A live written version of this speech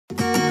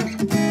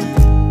Alright,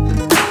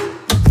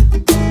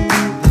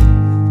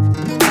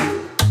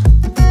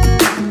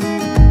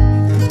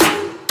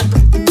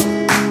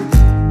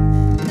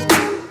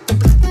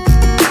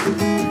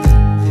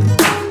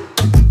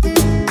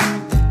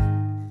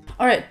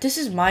 this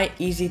is my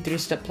easy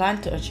 3-step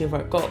plan to achieve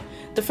our goal.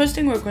 The first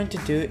thing we're going to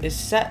do is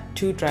set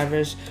 2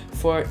 drivers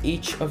for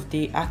each of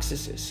the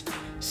axes.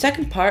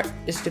 Second part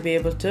is to be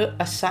able to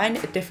assign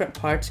different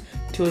parts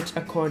to its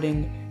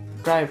according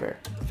driver.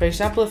 For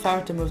example, if I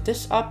were to move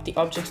this up, the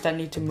objects that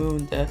need to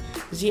move in the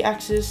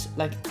z-axis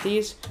like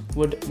these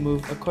would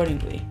move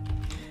accordingly.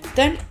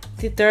 Then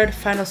the third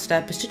final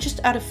step is to just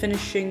add a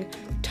finishing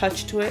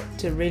touch to it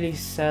to really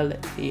sell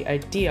the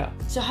idea.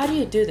 So how do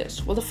you do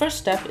this? Well, the first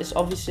step is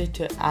obviously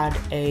to add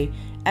a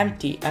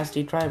empty as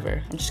the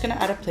driver. I'm just going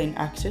to add a plain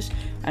axis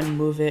and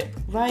move it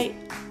right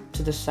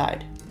to the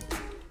side.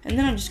 And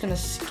then I'm just going to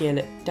scale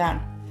it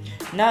down.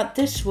 Now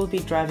this will be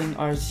driving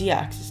our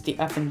z-axis, the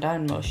up and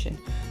down motion.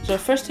 So the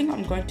first thing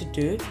I'm going to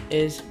do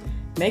is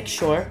make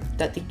sure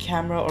that the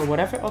camera or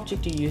whatever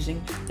object you're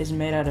using is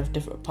made out of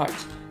different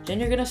parts. Then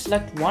you're going to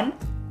select one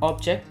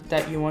object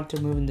that you want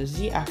to move in the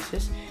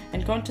z-axis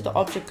and go into the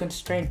object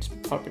constraints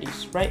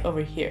properties right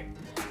over here.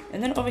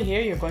 And then over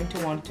here you're going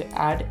to want to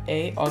add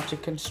a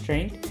object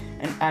constraint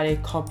and add a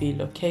copy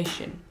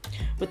location.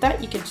 With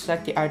that, you can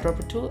select the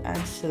eyedropper tool and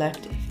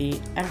select the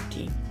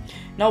empty.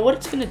 Now what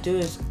it's going to do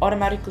is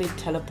automatically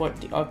teleport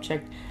the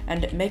object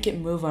and make it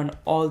move on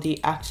all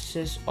the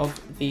axes of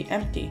the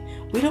empty.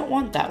 We don't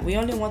want that, we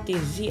only want the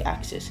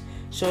z-axis.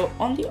 So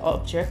on the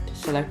object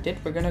selected,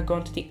 we're going to go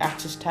into the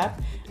axis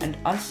tab and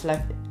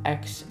unselect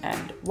X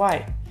and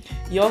Y.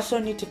 You also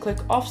need to click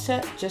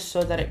offset just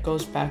so that it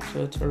goes back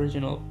to its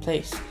original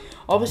place.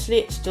 Obviously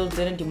it still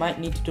didn't, you might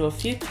need to do a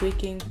few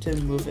tweaking to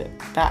move it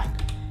back,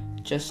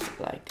 just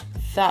like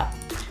that.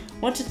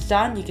 Once it's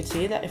done, you can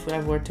see that if we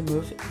were to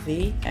move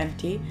the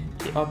empty,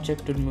 the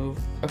object would move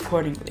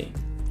accordingly.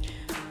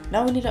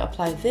 Now we need to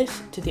apply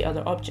this to the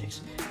other objects,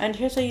 and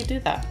here's how you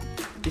do that.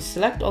 You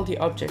select all the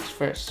objects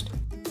first.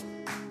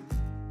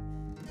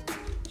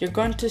 You're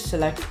going to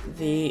select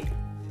the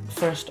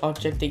first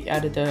object that you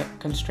added the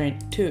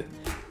constraint to.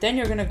 Then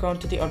you're going to go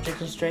into the object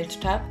constraints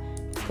tab,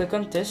 click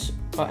on this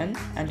button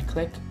and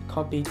click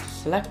copy to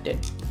selected.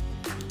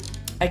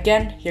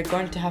 Again, you're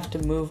going to have to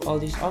move all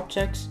these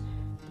objects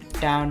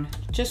down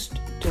just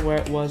to where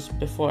it was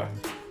before.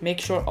 Make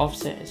sure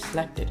offset is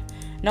selected.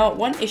 Now,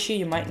 one issue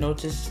you might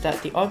notice is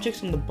that the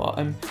objects on the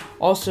bottom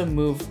also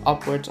move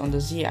upwards on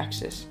the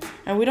z-axis,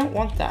 and we don't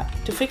want that.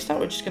 To fix that,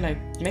 we're just going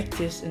to make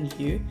this in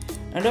view,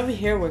 and over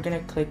here we're going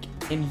to click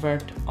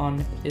invert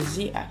on the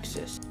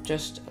z-axis,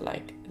 just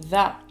like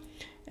that.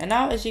 And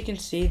now, as you can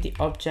see, the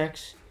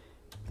objects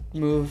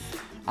move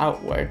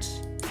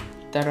outwards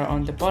that are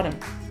on the bottom.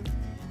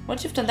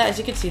 Once you've done that, as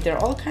you can see, they're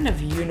all kind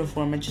of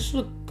uniform and just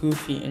look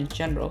goofy in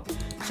general.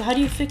 So how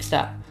do you fix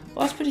that?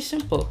 Well, it's pretty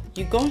simple.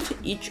 You go into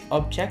each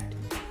object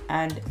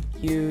and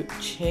you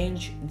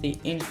change the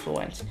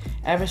influence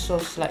ever so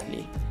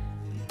slightly.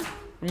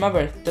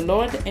 Remember, the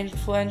lower the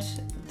influence,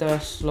 the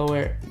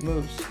slower it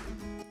moves.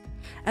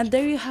 And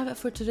there you have it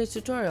for today's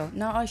tutorial.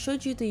 Now I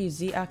showed you the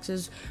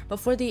z-axis, but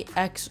for the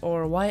x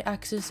or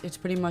y-axis, it's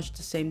pretty much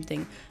the same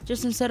thing.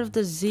 Just instead of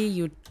the z,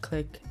 you'd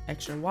click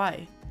x or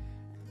y.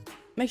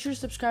 Make sure to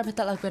subscribe, hit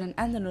that like button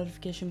and the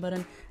notification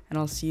button, and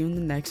I'll see you in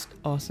the next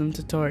awesome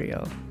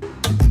tutorial.